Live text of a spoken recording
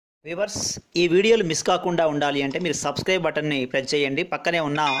Viewers ఈ వీడియోలు miss కాకుండా ఉండాలి అంటే మీరు సబ్స్క్రైబ్ బటన్ని ప్రెస్ చేయండి, పక్కనే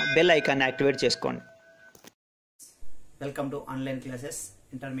ఉన్న బెల్ ఐకాన్ యాక్టివేట్ చేసుకోండి. Welcome to online classes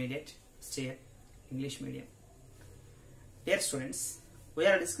intermediate state English medium. Dear students, we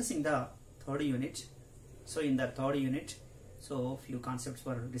are discussing the third unit. So in the third unit, few concepts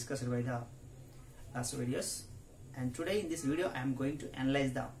were discussed by the last videos, and today in this video I am going to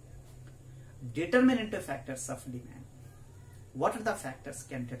analyze the determinant factors of demand. What are the factors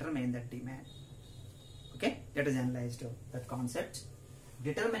can determine the demand? Okay, let us analyze that concept.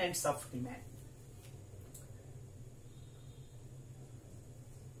 Determinants of demand.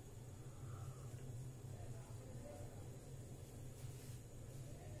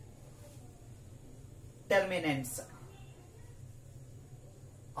 Determinants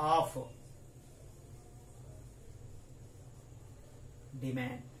of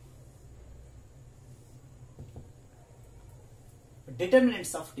demand.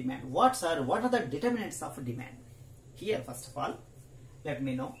 Determinants of demand. What are the determinants of demand? Here, first of all, let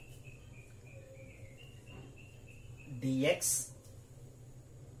me know dx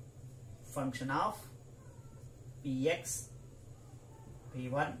function of px,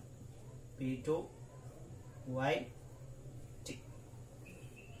 p1, p2, y, t.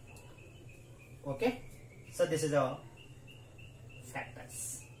 Okay, so this is our factors.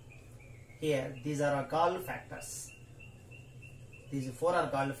 Here, these are called factors. These four are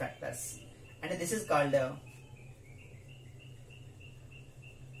called factors, and this is called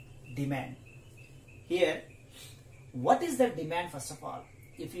demand. Here, what is the demand? First of all,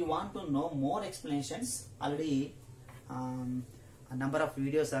 if you want to know more explanations, already a number of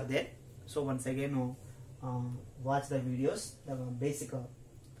videos are there. So once again, watch the videos. The basic,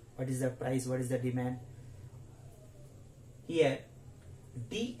 what is the price? What is the demand? Here,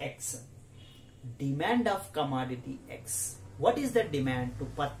 dx, demand of commodity x. What is the demand? To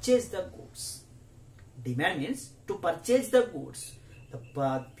purchase the goods. Demand means to purchase the goods.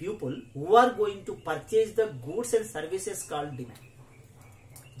 The people who are going to purchase the goods and services called demand.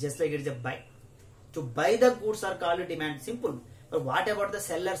 Just like it is a buy. To buy the goods are called demand. Simple. But what about the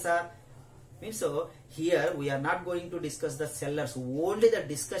sellers are? Means so here we are not going to discuss the sellers. Only the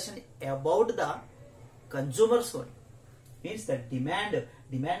discussion about the consumers only. Means the demand.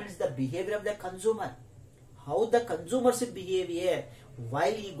 Demand means the behavior of the consumer. How the consumers behave here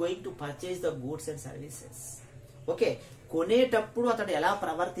while he going to purchase the goods and services. Okay, కొనేటప్పుడు అతడు ఎలా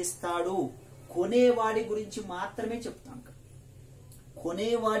ప్రవర్తిస్తాడు, కొనేవాడి గురించి మాత్రమే చెప్తాను.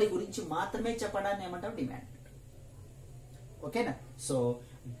 కొనేవాడి గురించి మాత్రమే చెప్పడాన్ని ఏమంటాం? Demand. ఓకేనా? So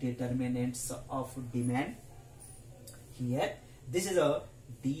determinants of demand. Here, this is a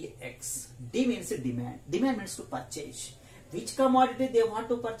dx. D means demand. Demand means to purchase. Which commodity they want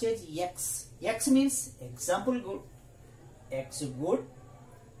to purchase? X. X means example good. X good.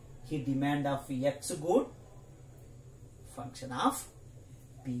 He demand of X good. Function of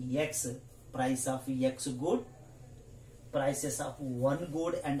Px. Price of X good. Prices of one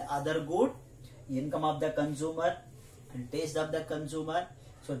good and other good. Income of the consumer and taste of the consumer.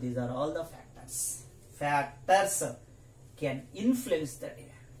 So these are all the factors. Factors can influence the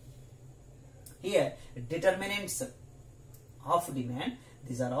demand. Here, determinants of demand.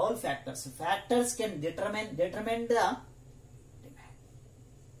 These are all factors. Factors can determine the demand.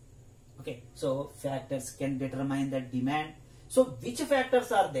 Okay, so factors can determine the demand. So which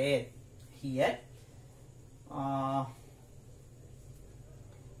factors are there? Here,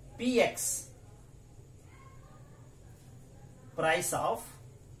 Px, price of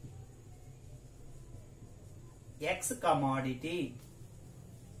X commodity.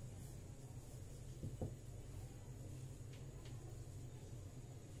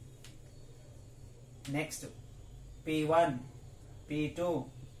 Next, P1, P2,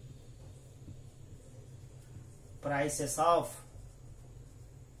 prices of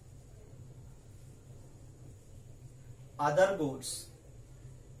other goods.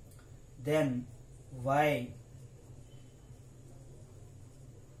 Then Y,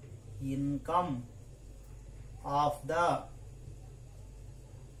 income of the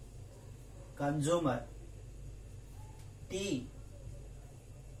consumer. T,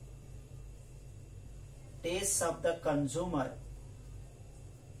 taste of the consumer.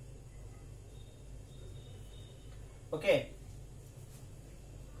 Okay,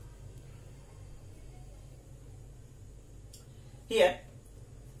 here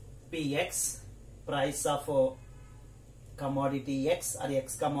Px, price of commodity X or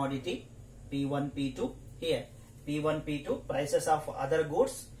X commodity. P1, P2. Here P1, P2, prices of other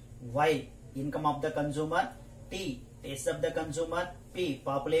goods. Y, income of the consumer. T, taste of the consumer. P,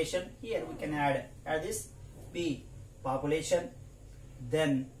 population. Here we can add this P, population.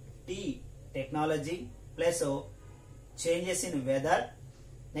 Then T, technology, plus changes in weather,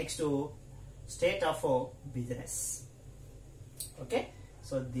 next to state of business. Okay,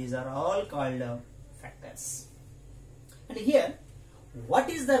 so these are all called factors. And here, what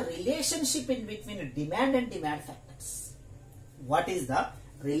is the relationship in between demand and demand factors? What is the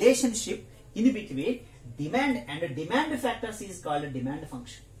relationship in between demand and demand factors is called demand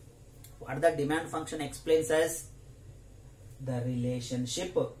function. What the demand function explains as the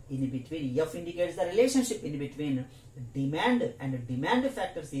relationship in between. F indicates the relationship in between demand and demand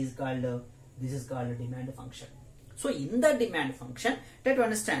factors is called, this is called demand function. So in the demand function, try to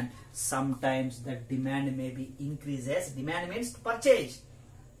understand, sometimes the demand may be increases, demand means purchase,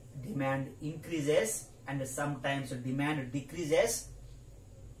 demand increases, and sometimes demand decreases.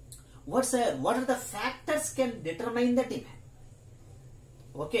 What are the factors can determine the demand?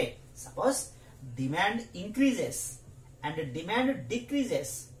 Okay, suppose demand increases and demand decreases.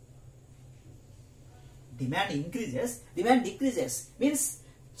 Demand increases, demand decreases means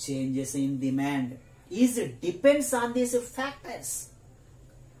changes in demand depends on these factors.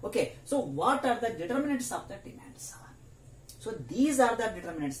 Okay, so what are the determinants of the demand? So these are the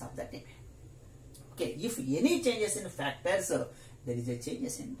determinants of the demand. Okay, if any changes in factors, there is a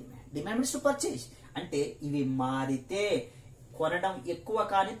changes in demand. Demand means to purchase. అంటే ఇవి మారితే కొనడం ఎక్కువ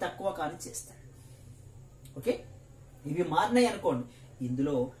కానీ తక్కువ కానీ చేస్తాడు. Okay, ఇవి మారినాయి అనుకోండి,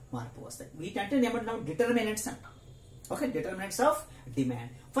 ఇందులో మార్పు వస్తాయి. వీటంటే ఏమంటున్నాం? డిటర్మినెంట్స్ అంటాం. Okay, determinants of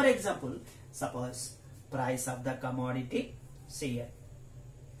demand. For example, suppose price of the commodity, see here,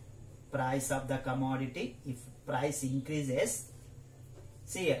 price of the commodity, if price increases,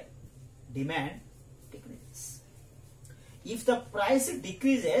 see here, demand decreases. If the price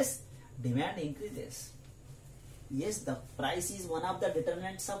decreases, demand increases. Yes, the price is one of the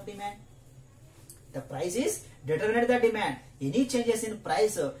determinants of demand. The price is determinant the demand. Any changes in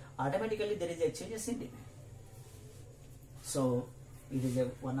price, automatically there is a changes in demand. So it is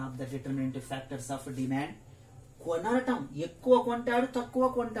one of the determinant factors of demand. కొనటం, ఎక్కువ కొంటాడు తక్కువ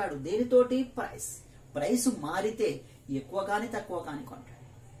కొంటాడు, దేనితోటి? Price. Price మారితే ఎక్కువ కానీ తక్కువ కానీ కొంటాడు.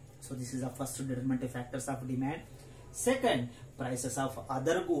 So this is the first determinant factors of demand. Second, prices of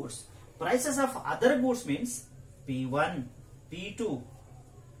other goods. Prices of other goods means P1, P2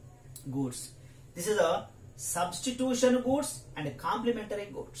 goods. This is a substitution goods and complementary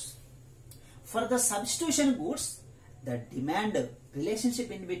goods. For the substitution goods, the demand relationship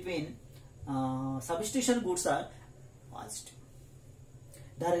in between substitution goods are positive.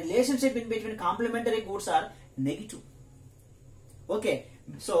 The relationship in between complementary goods are negative. Okay,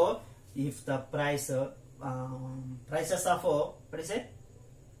 so if the prices of what is it?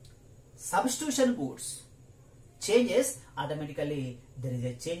 Substitution goods changes, automatically there is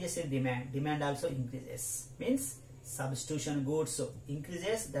a changes in demand. Demand also increases. Means substitution goods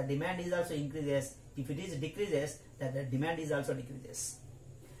increases, the demand is also increases. If it is decreases, that the demand is also decreases.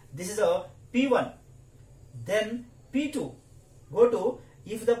 This is a P1. Then P2. Go to,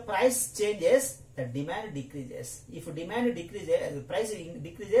 if the price changes, the demand decreases. If demand decreases, the price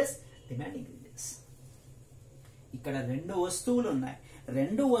decreases, demand increases. ఇక్కడ రెండు వస్తువులు ఉన్నాయి.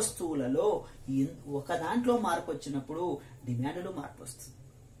 రెండు వస్తువులలో ఒక దాంట్లో మార్పు వచ్చినప్పుడు డిమాండ్లో మార్పు వస్తుంది,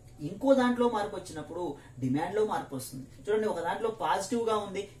 ఇంకో దాంట్లో మార్పు వచ్చినప్పుడు డిమాండ్లో మార్పు వస్తుంది. చూడండి, ఒక దాంట్లో పాజిటివ్ గా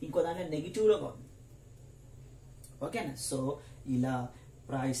ఉంది, ఇంకో దాంట్లో నెగిటివ్ గా ఉంది. ఓకేనా? సో ఇలా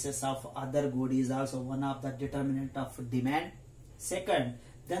prices of other good is also one of the determinant of demand. Second,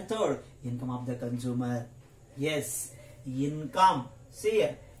 then third, income of the consumer. Yes, income. See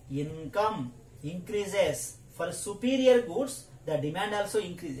here, income increases. For superior goods, the demand also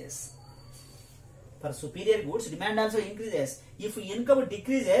increases. For superior goods, demand also increases. If income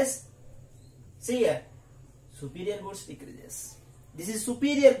decreases, see here, superior goods decreases. This is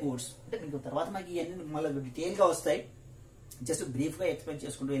superior goods. అంటే మీకు తర్వాత మనకి ఇవన్నీ మళ్ళీ detail గా వస్తాయి. Just brief గా explain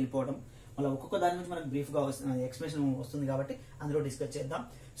చేసుకుంటూ వెళ్ళిపోవడం, మళ్ళీ ఒక్కొక్క దాని నుంచి మనకు బ్రీఫ్ గా ఎక్స్ప్లెనేషన్ వస్తుంది కాబట్టి అందులో డిస్కస్ చేద్దాం.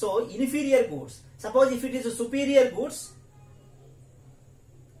 So inferior goods, suppose if it is superior goods,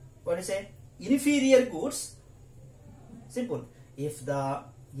 what is a inferior goods? Simple, if the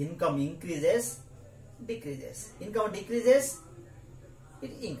income increases, decreases, income decreases,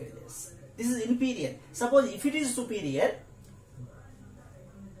 it increases. This is inferior. Suppose if it is superior,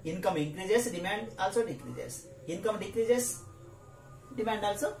 income increases, demand also decreases. Income decreases, demand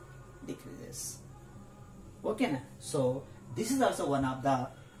also decreases. Okay na? So this is also one of the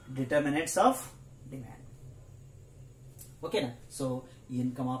determinants of demand. Okay na? So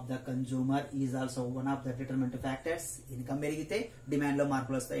income of the consumer is also one of the determinant factors. Income పెరిగితే demand లో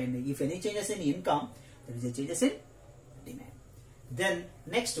మార్పులు వస్తాయండి. If any changes in income, there is a changes in demand. Then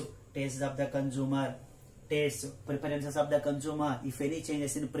next, taste of the consumer. tastes, preferences of the consumer. If any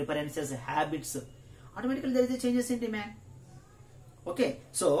changes in preferences, habits, automatically there is a changes in demand. Okay,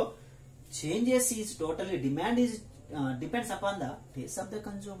 so changes is totally, demand is depends upon the taste of the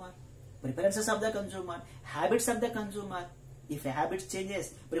consumer, preferences of the consumer, habits of the consumer. If a habit changes,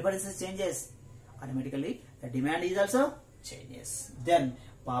 preferences changes, automatically the demand is also changes. Then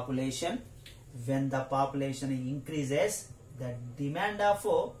population, when the population increases, the demand of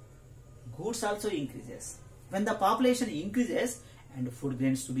goods also increases. When the population increases and food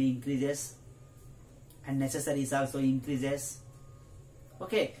grains to be increases and necessaries also increases.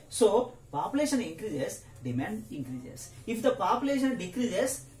 Okay, so population increases, demand increases. If the population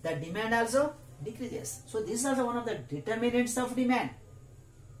decreases, the demand also decreases. So this is also one of the determinants of demand.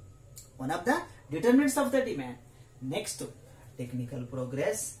 One of the determinants of the demand. Next, technical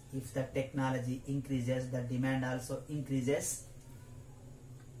progress. If the technology increases, the demand also increases.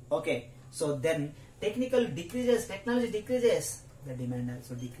 Okay, so then technical decreases, technology decreases, the demand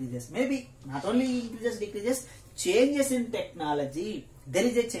also decreases. Maybe not only increases, decreases, changes in technology, there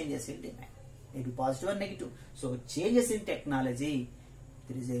is a changes in demand. Maybe positive or negative. So changes in technology,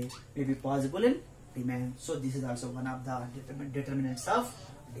 there is a maybe possible in demand. So this is also one of the determinants of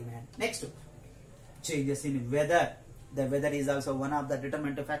demand. Next, changes in weather. The weather is also one of the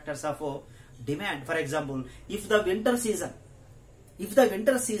determinant factors of demand. For example, if the winter season,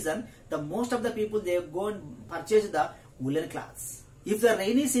 the most of the people they go and purchase the woolen clothes. If the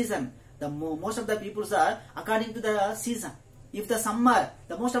rainy season, the most of the people are according to the season. If the summer,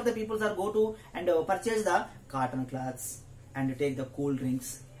 the most of the people are go to and purchase the cotton cloths and take the cool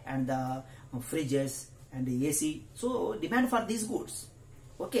drinks and the fridges and the AC. So demand for these goods.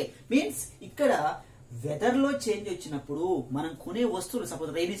 Okay, means ikkada weather lo change వచ్చినప్పుడు మనం కొనే వస్తువులు,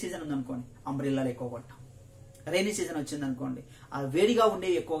 suppose rainy season ఉందనుకోండి, అంబ్రెల్లాలు ఎక్కువ కొంటాం. Rainy season వచ్చింది అనుకోండి, ఆ వేడిగా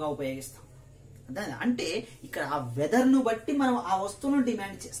ఉండేవి ఎక్కువగా ఉపయోగిస్తాం. అంటే ఇక్కడ ఆ వెదర్ ను బట్టి మనం ఆ వస్తువులను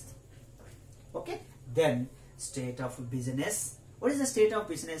డిమాండ్ చేస్తాం. Okay, then state of business. What is the state of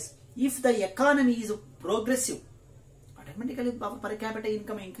business? If the economy is progressive, automatically per capita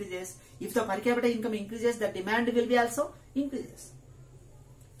income increases. If the per capita income increases, the demand will be also increases.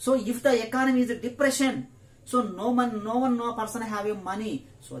 So if the economy is a depression, so no person having money,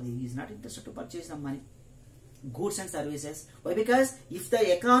 so he is not interested to purchase the money, goods and services. Why? Because if the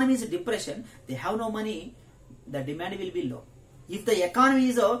economy is a depression, they have no money, the demand will be low. If the economy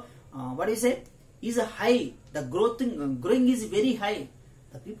is is a high, the growing is very high,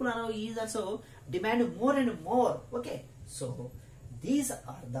 the people are also demand more and more. Okay, so these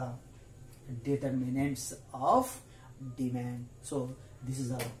are the determinants of demand. So this is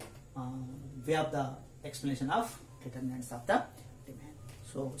a way of the explanation of determinants of the demand.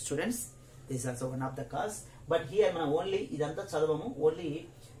 So students, this is also one of the cause. But here మనం only ఇదంతా చదవము, only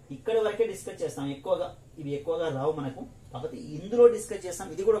ఇక్కడ వరకే discuss చేస్తాం. ఇవి ఎక్కువగా రావు మనకు, కాకపోతే ఇందులో డిస్కస్ చేస్తాం.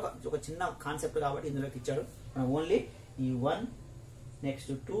 ఇది కూడా ఒక చిన్న కాన్సెప్ట్ కాబట్టి ఇందులోకి ఇచ్చాడు. మనం ఓన్లీ ఈ 1,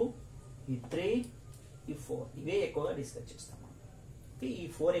 నెక్స్ట్ 2, ఈ 3, ఈ 4 ఇవే ఎక్కువగా డిస్కస్ చేస్తాం. ఈ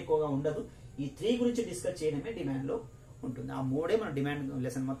 4 ఎక్కువగా ఉండదు. ఈ 3 గురించి డిస్కస్ చేయడమే డిమాండ్ లో ఉంటుంది. ఆ 3 మన డిమాండ్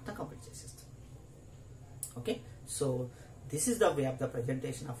లెసన్ మొత్తం కంప్లీట్ చేసేస్తాం. Okay, so this is the way of the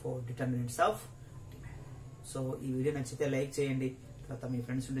presentation of determinants of demand. So ఈ వీడియో నచ్చితే లైక్ చేయండి, తర్వాత మీ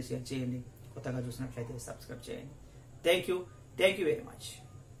ఫ్రెండ్స్ ఉంటే షేర్ చేయండి, కొత్తగా చూసినట్లయితే సబ్స్క్రైబ్ చేయండి. Thank you very much.